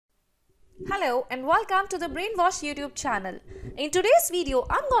Hello and welcome to the Brainwash YouTube channel. In today's video,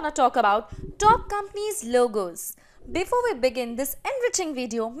 I'm gonna talk about top companies' logos. Before we begin this enriching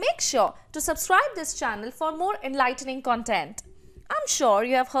video, make sure to subscribe this channel for more enlightening content. I'm sure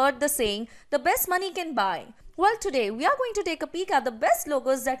you have heard the saying, the best money can buy. Well, today we are going to take a peek at the best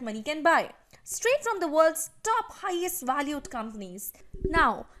logos that money can buy, straight from the world's top highest valued companies.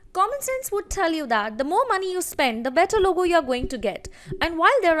 Now, common sense would tell you that the more money you spend, the better logo you are going to get. And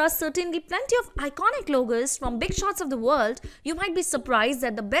while there are certainly plenty of iconic logos from big shots of the world, you might be surprised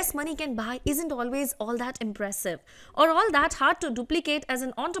that the best money can buy isn't always all that impressive or all that hard to duplicate as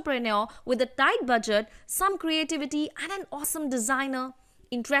an entrepreneur with a tight budget, some creativity, and an awesome designer.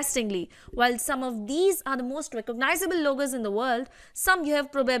 Interestingly, while some of these are the most recognizable logos in the world, some you have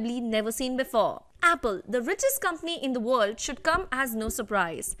probably never seen before. Apple, the richest company in the world, should come as no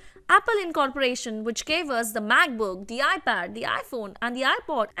surprise. Apple Incorporation, which gave us the MacBook, the iPad, the iPhone, and the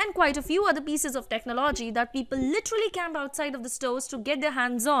iPod, and quite a few other pieces of technology that people literally camp outside of the stores to get their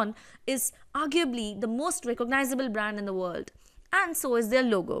hands on, is arguably the most recognizable brand in the world. And so is their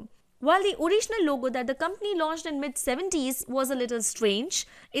logo. While the original logo that the company launched in mid-70s was a little strange,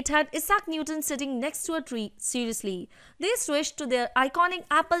 it had Isaac Newton sitting next to a tree. Seriously, they switched to their iconic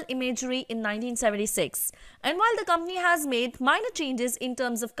Apple imagery in 1976. And while the company has made minor changes in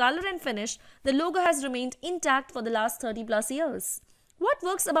terms of color and finish, the logo has remained intact for the last 30 plus years. What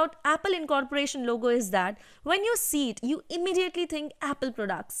works about Apple Incorporation logo is that when you see it, you immediately think Apple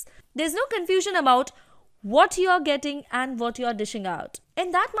products. There's no confusion about what you are getting and what you are dishing out.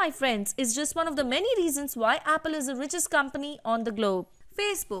 And that, my friends, is just one of the many reasons why Apple is the richest company on the globe.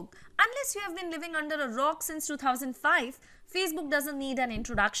 Facebook. Unless you have been living under a rock since 2005, Facebook doesn't need an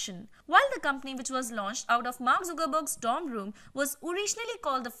introduction. While the company, which was launched out of Mark Zuckerberg's dorm room, was originally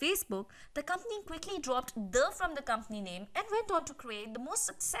called the Facebook, the company quickly dropped the from the company name and went on to create the most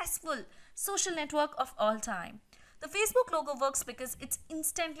successful social network of all time. The Facebook logo works because it's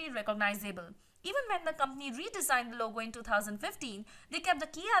instantly recognizable. Even when the company redesigned the logo in 2015, they kept the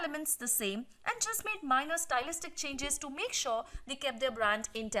key elements the same and just made minor stylistic changes to make sure they kept their brand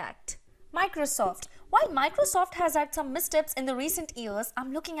intact. Microsoft. While Microsoft has had some missteps in the recent years,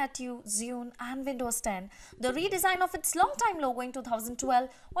 I'm looking at you, Zune and Windows 10, the redesign of its long-time logo in 2012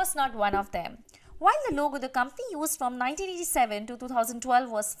 was not one of them. While the logo the company used from 1987 to 2012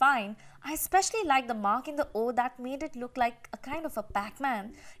 was fine, I especially liked the mark in the O that made it look like a kind of a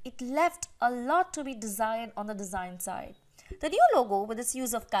Pac-Man. It left a lot to be desired on the design side. The new logo, with its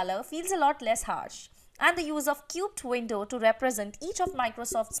use of color, feels a lot less harsh. And the use of cubed window to represent each of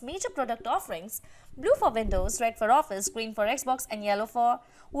Microsoft's major product offerings, blue for Windows, red for Office, green for Xbox, and yellow for,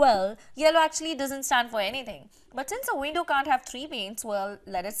 well, yellow actually doesn't stand for anything. But since a window can't have three paints, well,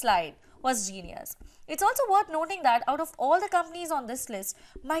 let it slide, was genius. It's also worth noting that out of all the companies on this list,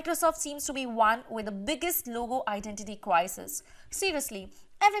 Microsoft seems to be one with the biggest logo identity crisis. Seriously,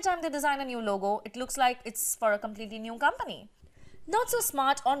 every time they design a new logo, it looks like it's for a completely new company. Not so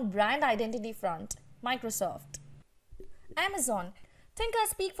smart on brand identity front. Microsoft. Amazon. Think I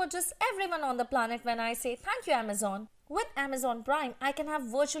speak for just everyone on the planet when I say thank you, Amazon. With Amazon Prime, I can have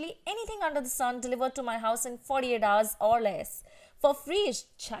virtually anything under the sun delivered to my house in 48 hours or less. For free,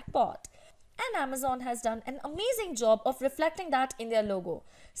 jackpot. And Amazon has done an amazing job of reflecting that in their logo.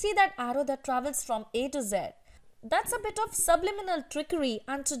 See that arrow that travels from A to Z? That's a bit of subliminal trickery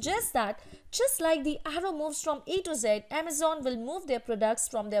and suggests that just like the arrow moves from A to Z, Amazon will move their products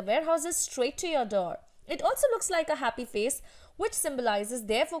from their warehouses straight to your door. It also looks like a happy face, which symbolizes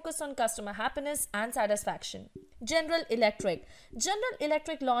their focus on customer happiness and satisfaction. General Electric. General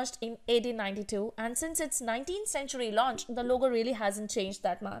Electric launched in 1892, and since its 19th century launch, the logo really hasn't changed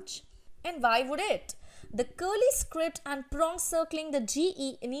that much. And why would it? The curly script and prongs circling the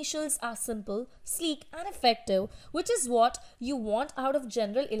GE initials are simple, sleek and effective, which is what you want out of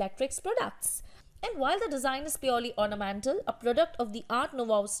General Electric's products. And while the design is purely ornamental, a product of the Art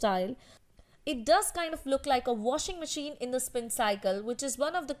Nouveau style, it does kind of look like a washing machine in the spin cycle, which is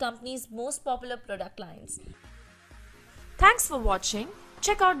one of the company's most popular product lines. Thanks for watching.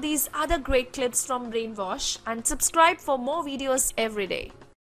 Check out these other great clips from Brainwash and subscribe for more videos every day.